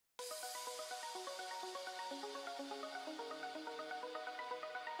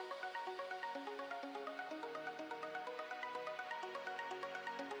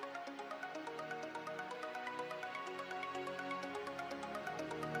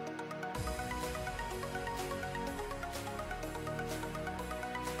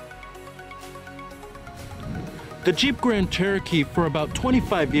The Jeep Grand Cherokee for about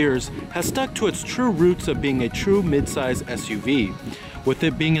 25 years has stuck to its true roots of being a true midsize SUV. With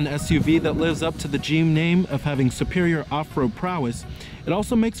it being an SUV that lives up to the Jeep name of having superior off-road prowess, it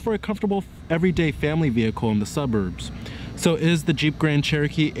also makes for a comfortable everyday family vehicle in the suburbs. So is the Jeep Grand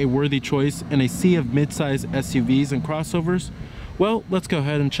Cherokee a worthy choice in a sea of midsize SUVs and crossovers? Well, let's go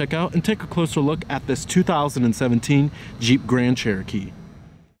ahead and check out and take a closer look at this 2017 Jeep Grand Cherokee.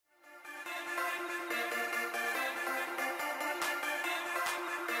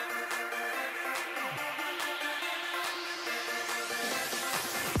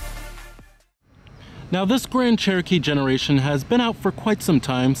 Now this Grand Cherokee generation has been out for quite some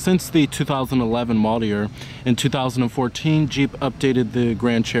time, since the 2011 model year. In 2014, Jeep updated the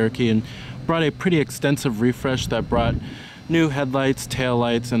Grand Cherokee and brought a pretty extensive refresh that brought new headlights,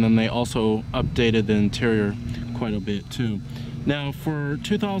 taillights, and then they also updated the interior quite a bit too. Now for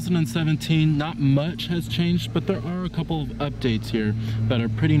 2017, not much has changed, but there are a couple of updates here that are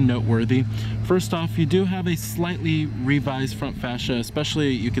pretty noteworthy. First off, you do have a slightly revised front fascia, especially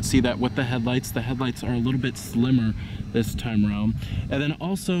you can see that with the headlights. The headlights are a little bit slimmer this time around. And then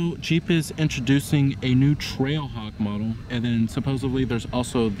also Jeep is introducing a new Trailhawk model, and then supposedly there's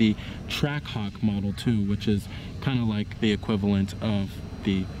also the Trackhawk model too, which is kind of like the equivalent of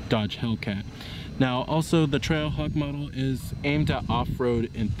the Dodge Hellcat. Now also the Trailhawk model is aimed at off-road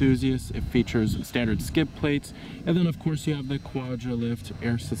enthusiasts. It features standard skid plates, and then of course you have the Quadralift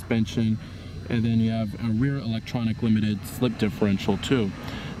air suspension, and then you have a rear electronic limited slip differential too.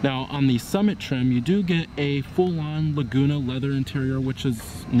 Now on the Summit trim, you do get a full-on Laguna leather interior, which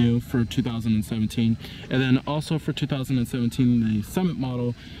is new for 2017. And then also for 2017, the Summit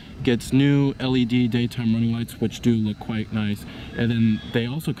model gets new LED daytime running lights, which do look quite nice. And then they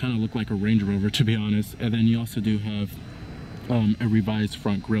also kind of look like a Range Rover, to be honest. And then you also do have a revised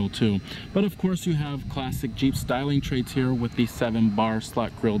front grille too. But of course you have classic Jeep styling traits here with the 7-bar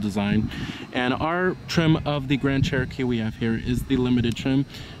slot grille design. And our trim of the Grand Cherokee we have here is the limited trim,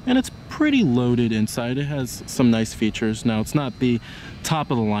 and it's pretty loaded inside. It has some nice features. Now it's not the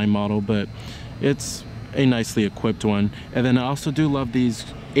top of the line model, but it's a nicely equipped one. And then I also do love these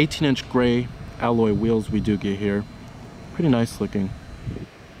 18-inch gray alloy wheels we do get here. Pretty nice looking.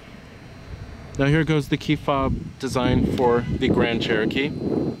 Now here goes the key fob design for the Grand Cherokee.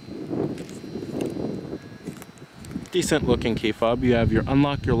 Decent looking key fob. You have your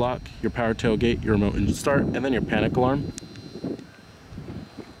unlock, your lock, your power tailgate, your remote engine start, and then your panic alarm.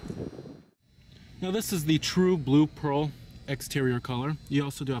 Now this is the true blue pearl exterior color. You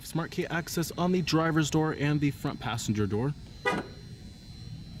also do have smart key access on the driver's door and the front passenger door.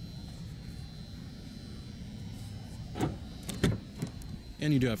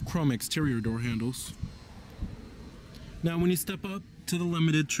 And you do have chrome exterior door handles. Now when you step up to the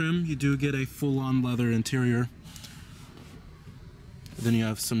limited trim, you do get a full-on leather interior. Then you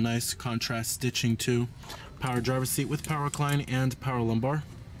have some nice contrast stitching too. Power driver's seat with power recline and power lumbar.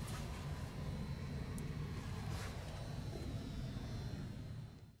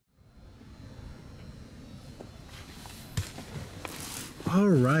 All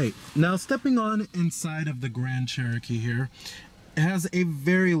right, now stepping on inside of the Grand Cherokee here, it has a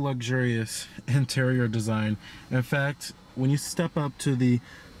very luxurious interior design. In fact, when you step up to the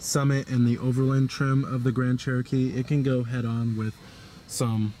Summit and the Overland trim of the Grand Cherokee, it can go head on with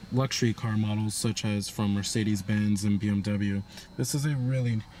some luxury car models such as from Mercedes-Benz and BMW. This is a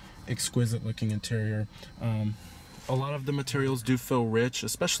really exquisite looking interior. A lot of the materials do feel rich,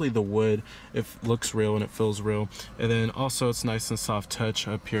 especially the wood. It looks real and it feels real. And then also it's nice and soft touch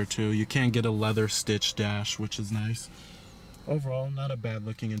up here too. You can get a leather stitch dash, which is nice. Overall, not a bad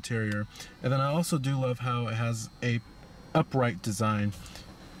looking interior. And then I also do love how it has a upright design.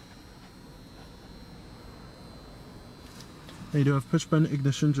 Now you do have push button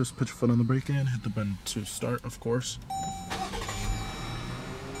ignition. Just put your foot on the brake and hit the button to start, of course.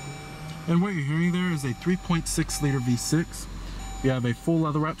 And what you're hearing there is a 3.6 liter V6. You have a full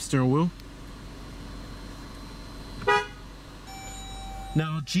leather wrapped steering wheel.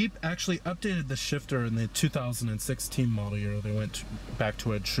 Now Jeep actually updated the shifter in the 2016 model year. They went back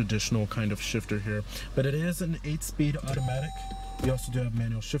to a traditional kind of shifter here, but it is an 8-speed automatic. You also do have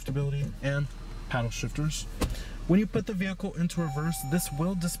manual shiftability and paddle shifters. When you put the vehicle into reverse, this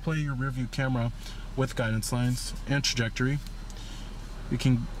will display your rear view camera with guidance lines and trajectory. You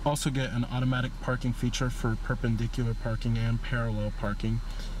can also get an automatic parking feature for perpendicular parking and parallel parking.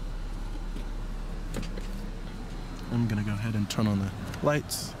 I'm gonna go ahead and turn on the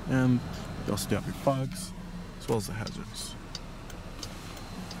lights, and you also do have your fogs as well as the hazards.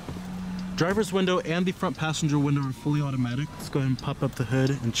 Driver's window and the front passenger window are fully automatic. Let's go ahead and pop up the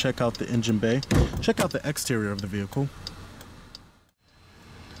hood and check out the engine bay. Check out the exterior of the vehicle.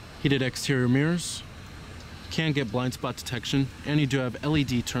 Heated exterior mirrors. Can get blind spot detection, and you do have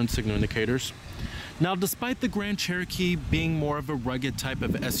LED turn signal indicators. Now, despite the Grand Cherokee being more of a rugged type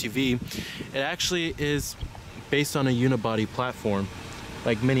of SUV, it actually is based on a unibody platform,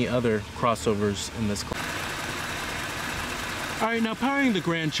 like many other crossovers in this class. All right, now powering the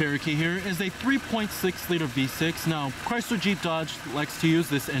Grand Cherokee here is a 3.6 liter V6. Now, Chrysler Jeep Dodge likes to use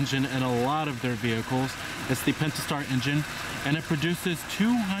this engine in a lot of their vehicles. It's the Pentastar engine, and it produces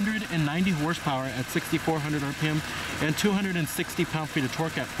 290 horsepower at 6,400 RPM and 260 pound-feet of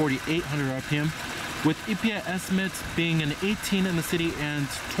torque at 4,800 RPM, with EPA estimates being an 18 in the city and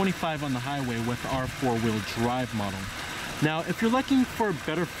 25 on the highway with our four-wheel drive model. Now, if you're looking for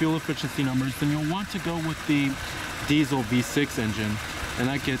better fuel efficiency numbers, then you'll want to go with the diesel V6 engine, and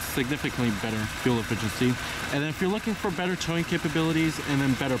that gets significantly better fuel efficiency. And then if you're looking for better towing capabilities and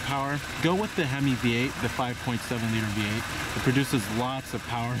then better power, go with the Hemi V8, the 5.7 liter V8. It produces lots of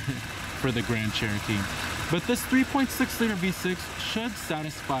power for the Grand Cherokee. But this 3.6 liter V6 should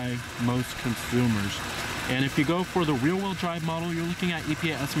satisfy most consumers. And if you go for the rear-wheel drive model, you're looking at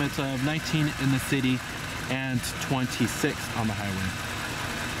EPA estimates of 19 in the city and 26 on the highway.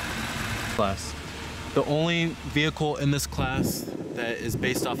 Class. The only vehicle in this class that is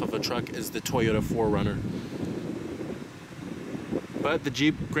based off of a truck is the Toyota 4Runner. But the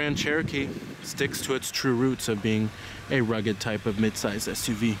Jeep Grand Cherokee sticks to its true roots of being a rugged type of midsize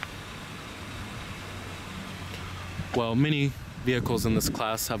SUV. While many vehicles in this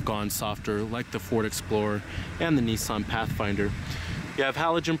class have gone softer, like the Ford Explorer and the Nissan Pathfinder. You have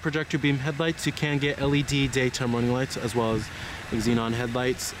halogen projector beam headlights. You can get LED daytime running lights as well as xenon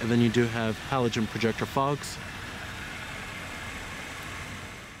headlights, and then you do have halogen projector fogs.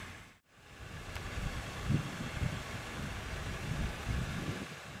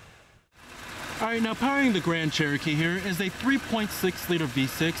 Alright, now powering the Grand Cherokee here is a 3.6 liter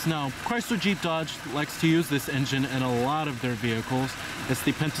V6. Now, Chrysler Jeep Dodge likes to use this engine in a lot of their vehicles. It's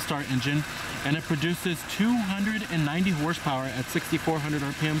the Pentastar engine, and it produces 290 horsepower at 6,400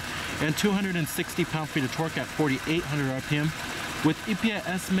 RPM and 260 pound-feet of torque at 4,800 RPM, with EPA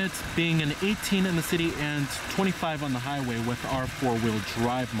estimates being an 18 in the city and 25 on the highway with our four-wheel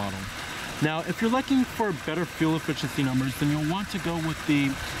drive model. Now, if you're looking for better fuel efficiency numbers, then you'll want to go with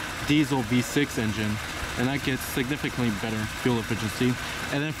the diesel V6 engine, and that gets significantly better fuel efficiency.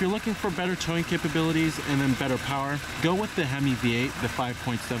 And then if you're looking for better towing capabilities and then better power, go with the Hemi V8, the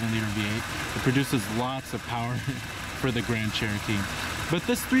 5.7 liter V8. It produces lots of power for the Grand Cherokee. But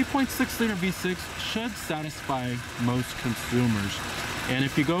this 3.6 liter V6 should satisfy most consumers. And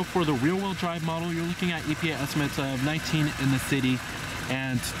if you go for the rear-wheel drive model, you're looking at EPA estimates of 19 in the city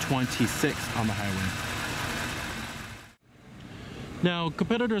and 26 on the highway. Now,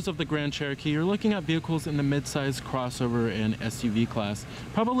 competitors of the Grand Cherokee, you're looking at vehicles in the midsize crossover and SUV class.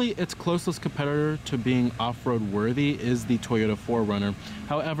 Probably its closest competitor to being off-road worthy is the Toyota 4Runner.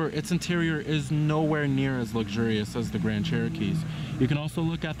 However, its interior is nowhere near as luxurious as the Grand Cherokee's. You can also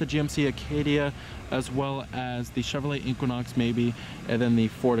look at the GMC Acadia as well as the Chevrolet Equinox maybe, and then the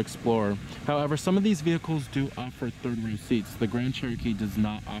Ford Explorer. However, some of these vehicles do offer third-row seats. The Grand Cherokee does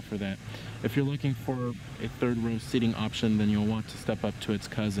not offer that. If you're looking for a third-row seating option, then you'll want to step up to its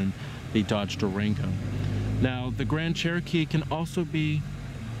cousin, the Dodge Durango. Now, the Grand Cherokee can also be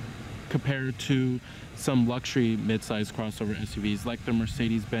compared to some luxury midsize crossover SUVs like the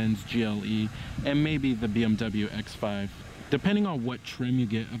Mercedes-Benz GLE and maybe the BMW X5. Depending on what trim you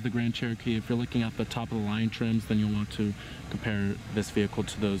get of the Grand Cherokee, if you're looking at the top of the line trims, then you'll want to compare this vehicle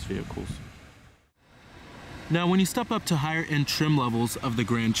to those vehicles. Now, when you step up to higher end trim levels of the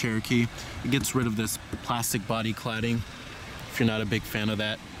Grand Cherokee, it gets rid of this plastic body cladding, if you're not a big fan of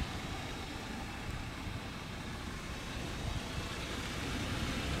that.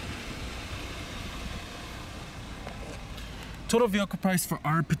 Total vehicle price for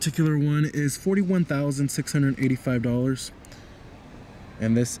our particular one is $41,685.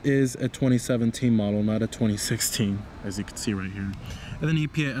 And this is a 2017 model, not a 2016, as you can see right here. And then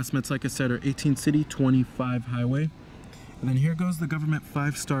EPA estimates, like I said, are 18 city, 25 highway. And then here goes the government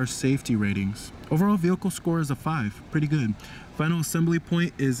 5-star safety ratings. Overall vehicle score is a 5, pretty good. Final assembly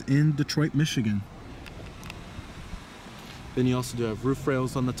point is in Detroit, Michigan. Then you also do have roof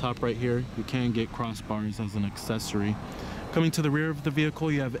rails on the top right here. You can get crossbars as an accessory. Coming to the rear of the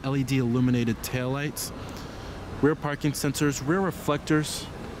vehicle, you have LED illuminated taillights, rear parking sensors, rear reflectors,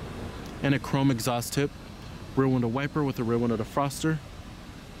 and a chrome exhaust tip. Rear window wiper with a rear window defroster.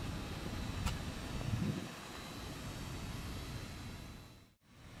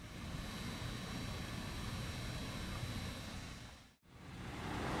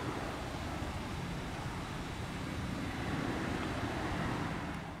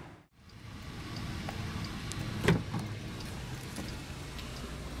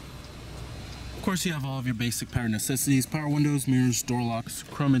 Of course, you have all of your basic power necessities: power windows, mirrors, door locks,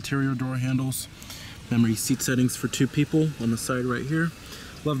 chrome interior door handles, memory seat settings for 2 people on the side right here.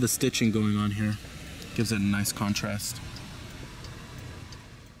 Love the stitching going on here. Gives it a nice contrast.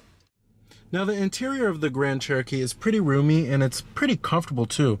 Now the interior of the Grand Cherokee is pretty roomy and it's pretty comfortable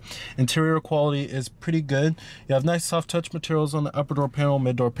too. Interior quality is pretty good. You have nice soft touch materials on the upper door panel,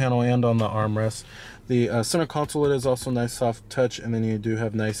 mid door panel, and on the armrest. The center console is also nice soft touch, and then you do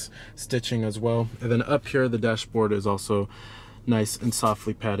have nice stitching as well. And then up here the dashboard is also nice and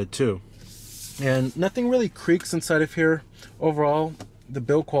softly padded too. And nothing really creaks inside of here. Overall, the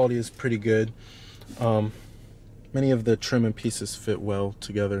build quality is pretty good. Many of the trim and pieces fit well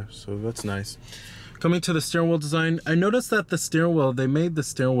together, so that's nice. Coming to the steering wheel design, I noticed that the steering wheel, they made the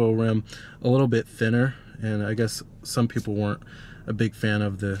steering wheel rim a little bit thinner, and I guess some people weren't a big fan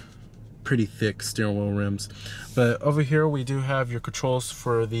of the pretty thick steering wheel rims. But over here we do have your controls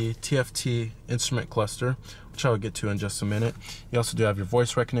for the TFT instrument cluster, which I'll get to in just a minute. You also do have your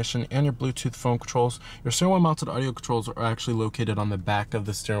voice recognition and your Bluetooth phone controls. Your steering wheel mounted audio controls are actually located on the back of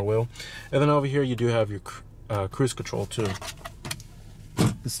the steering wheel. And then over here you do have your cruise control too.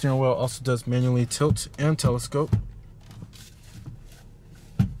 The steering wheel also does manually tilt and telescope.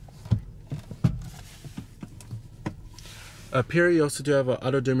 Up here you also do have an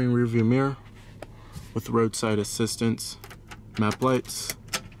auto dimming rear view mirror with roadside assistance, map lights,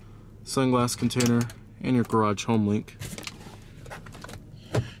 sunglass container, and your garage home link.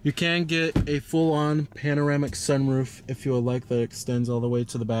 You can get a full-on panoramic sunroof if you would like, that extends all the way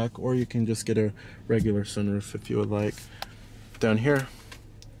to the back, or you can just get a regular sunroof if you would like. Down here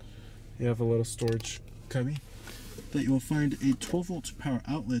you have a little storage cubby that you will find a 12-volt power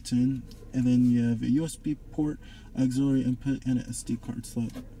outlet in, and then you have a USB port, auxiliary input, and an SD card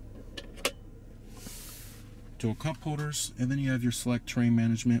slot. Dual cup holders, and then you have your select terrain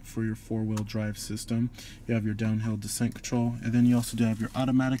management for your 4-wheel drive system. You have your downhill descent control, and then you also do have your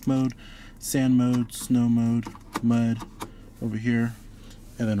automatic mode, sand mode, snow mode, mud over here,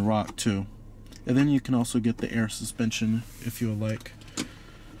 and then rock too. And then you can also get the air suspension if you would like,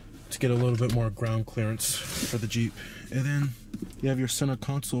 to get a little bit more ground clearance for the Jeep. And then you have your center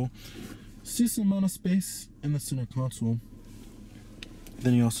console. Decent amount of space in the center console.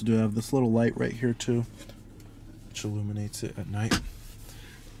 Then you also do have this little light right here too, which illuminates it at night.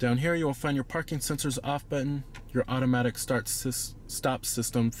 Down here you will find your parking sensors off button, your automatic stop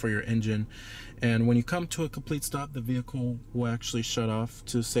system for your engine, and when you come to a complete stop, the vehicle will actually shut off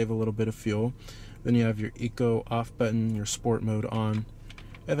to save a little bit of fuel. Then you have your eco off button, your sport mode on,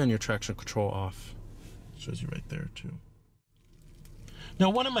 and then your traction control off. Shows you right there too. Now,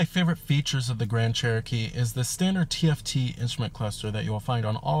 one of my favorite features of the Grand Cherokee is the standard TFT instrument cluster that you will find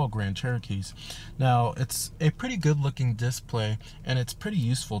on all Grand Cherokees. Now, it's a pretty good looking display, and it's pretty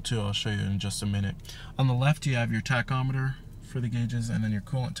useful too. I'll show you in just a minute. On the left you have your tachometer for the gauges, and then your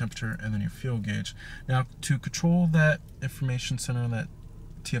coolant temperature, and then your fuel gauge. Now, to control that information center, that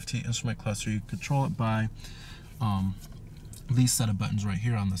TFT instrument cluster, you control it by these set of buttons right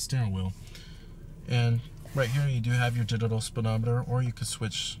here on the steering wheel. And right here you do have your digital speedometer, or you could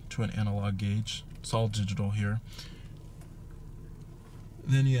switch to an analog gauge. It's all digital here.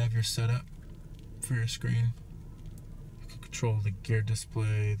 Then you have your setup for your screen. You can control the gear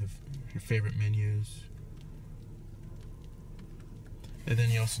display, your favorite menus. And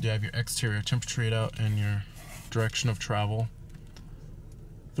then you also do have your exterior temperature readout and your direction of travel.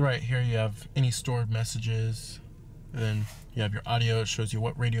 Right here you have any stored messages. And then you have your audio. It shows you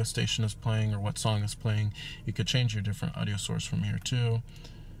what radio station is playing or what song is playing. You could change your different audio source from here too.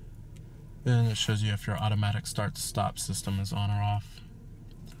 Then it shows you if your automatic start-stop system is on or off.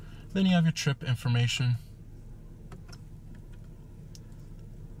 Then you have your trip information.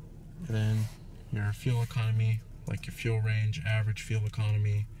 And then your fuel economy, like your fuel range, average fuel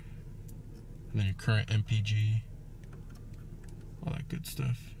economy, and then your current MPG, all that good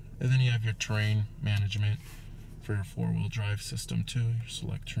stuff. And then you have your terrain management for your 4-wheel drive system too, your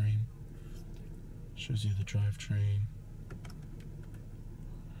select terrain. Shows you the drivetrain.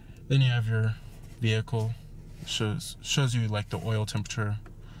 Then you have your vehicle. Shows you like the oil temperature.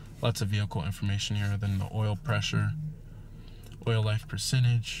 Lots of vehicle information here. Then the oil pressure, oil life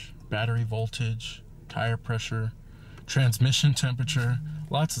percentage, battery voltage, tire pressure, transmission temperature.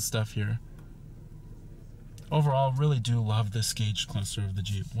 Lots of stuff here. Overall, really do love this gauge cluster of the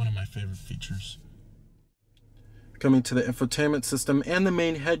Jeep. One of my favorite features. Coming to the infotainment system and the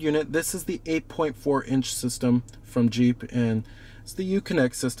main head unit, this is the 8.4-inch system from Jeep, and it's the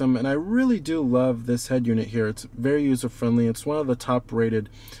Uconnect system, and I really do love this head unit here. It's very user-friendly. It's one of the top-rated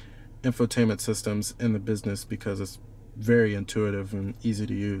infotainment systems in the business because it's very intuitive and easy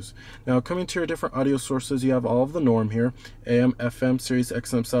to use. Now coming to your different audio sources, you have all of the norm here: AM, FM, Sirius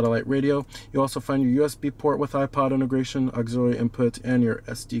XM satellite radio. You also find your USB port with iPod integration, auxiliary input, and your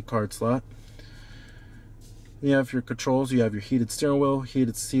SD card slot. You have your controls. You have your heated steering wheel,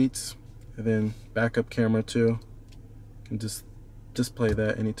 heated seats, and then backup camera too. You can just display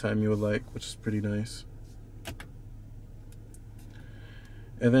that anytime you would like, which is pretty nice.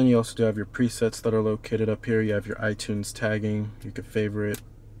 And then you also do have your presets that are located up here. You have your iTunes tagging. You could favorite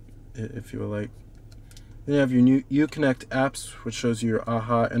it if you would like. Then you have your new Uconnect apps, which shows you your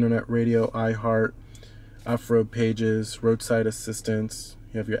AHA, Internet Radio, iHeart, off-road pages, roadside assistance.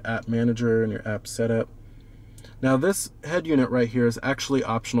 You have your app manager and your app setup. Now this head unit right here is actually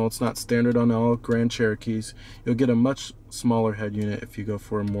optional. It's not standard on all Grand Cherokees. You'll get a much smaller head unit if you go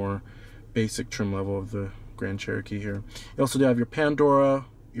for a more basic trim level of the Grand Cherokee here. You also do have your Pandora,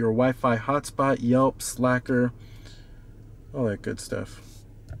 your Wi-Fi hotspot, Yelp, Slacker, all that good stuff.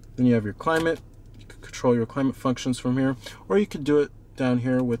 Then you have your climate. You can control your climate functions from here, or you could do it down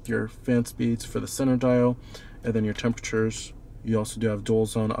here with your fan speeds for the center dial, and then your temperatures. You also do have dual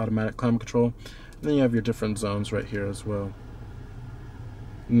zone automatic climate control, and then you have your different zones right here as well.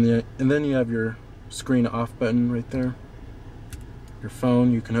 And then you have your screen off button right there. Your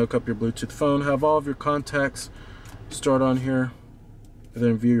phone, you can hook up your Bluetooth phone, have all of your contacts stored on here, and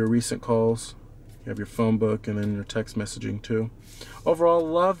then view your recent calls. You have your phone book and then your text messaging too. Overall,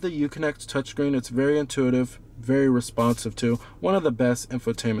 love the Uconnect touchscreen. It's very intuitive, very responsive too. One of the best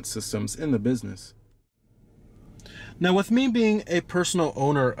infotainment systems in the business. Now, with me being a personal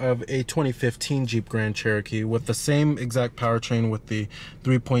owner of a 2015 Jeep Grand Cherokee with the same exact powertrain with the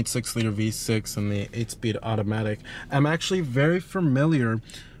 3.6 liter V6 and the 8-speed automatic, I'm actually very familiar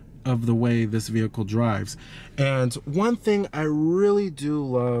of the way this vehicle drives. And one thing I really do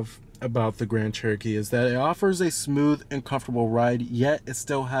love about the Grand Cherokee is that it offers a smooth and comfortable ride, yet it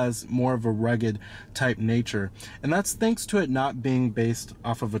still has more of a rugged type nature. And that's thanks to it not being based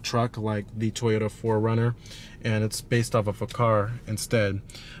off of a truck like the Toyota 4Runner, and it's based off of a car instead.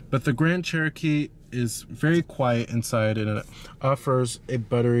 But the Grand Cherokee is very quiet inside, and it offers a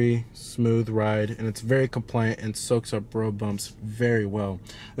buttery smooth ride, and it's very compliant and soaks up road bumps very well.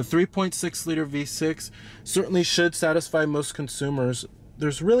 The 3.6 liter V6 certainly should satisfy most consumers.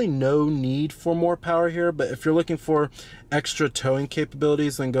 There's really no need for more power here, but if you're looking for extra towing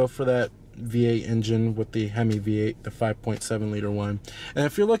capabilities, then go for that V8 engine with the Hemi V8, the 5.7 liter one. And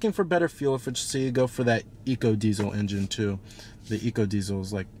if you're looking for better fuel efficiency, go for that Eco Diesel engine too. The Eco Diesel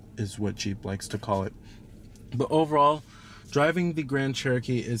is what Jeep likes to call it. But overall, driving the Grand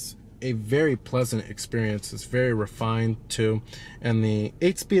Cherokee is a very pleasant experience. It's very refined too. And the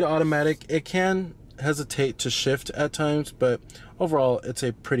 8-speed automatic, it can hesitate to shift at times, but overall it's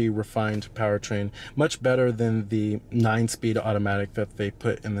a pretty refined powertrain, much better than the 9-speed automatic that they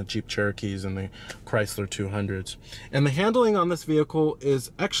put in the Jeep Cherokees and the Chrysler 200s. And the handling on this vehicle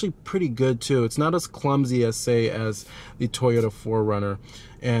is actually pretty good too. It's not as clumsy as, say, as the Toyota 4Runner,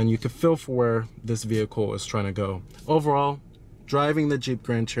 and you can feel for where this vehicle is trying to go. Overall, driving the Jeep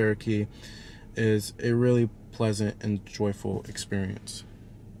Grand Cherokee is a really pleasant and joyful experience.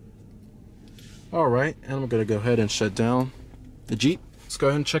 All right, and I'm gonna go ahead and shut down the Jeep. Let's go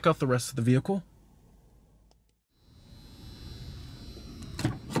ahead and check out the rest of the vehicle.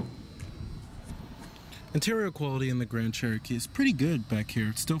 Interior quality in the Grand Cherokee is pretty good back here.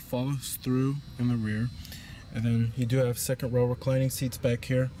 It still follows through in the rear. And then you do have second row reclining seats back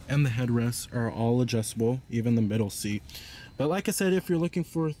here, and the headrests are all adjustable, even the middle seat. But like I said, if you're looking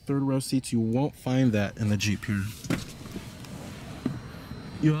for third row seats, you won't find that in the Jeep here.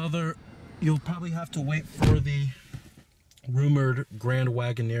 You'll probably have to wait for the rumored Grand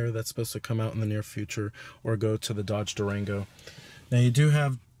Wagoneer that's supposed to come out in the near future, or go to the Dodge Durango. Now you do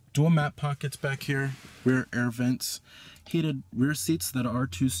have dual map pockets back here, rear air vents, heated rear seats that are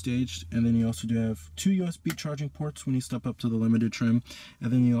 2-staged, and then you also do have 2 USB charging ports when you step up to the limited trim,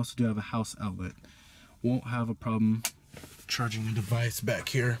 and then you also do have a house outlet. Won't have a problem charging a device back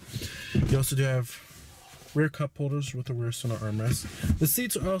here. You also do have rear cup holders with a rear center armrest. The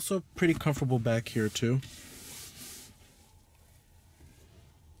seats are also pretty comfortable back here too.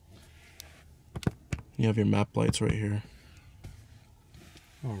 You have your map lights right here.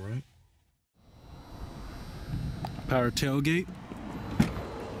 All right. Power tailgate.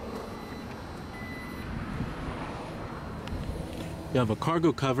 You have a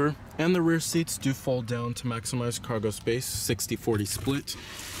cargo cover, and the rear seats do fold down to maximize cargo space, 60-40 split.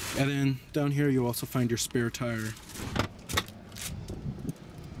 And then down here you also find your spare tire.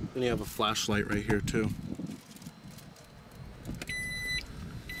 Then you have a flashlight right here too.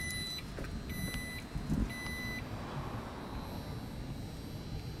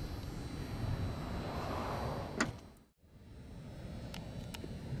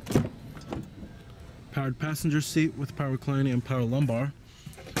 Powered passenger seat with power recline and power lumbar.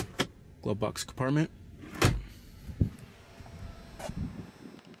 Glove box compartment.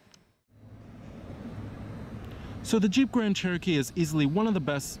 So the Jeep Grand Cherokee is easily one of the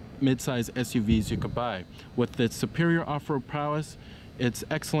best midsize SUVs you could buy. With its superior off-road prowess, its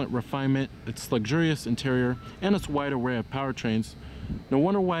excellent refinement, its luxurious interior, and its wide array of powertrains, no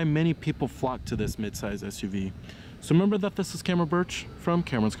wonder why many people flock to this midsize SUV. So remember that this is Cameron Birch from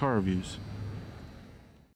Cameron's Car Reviews.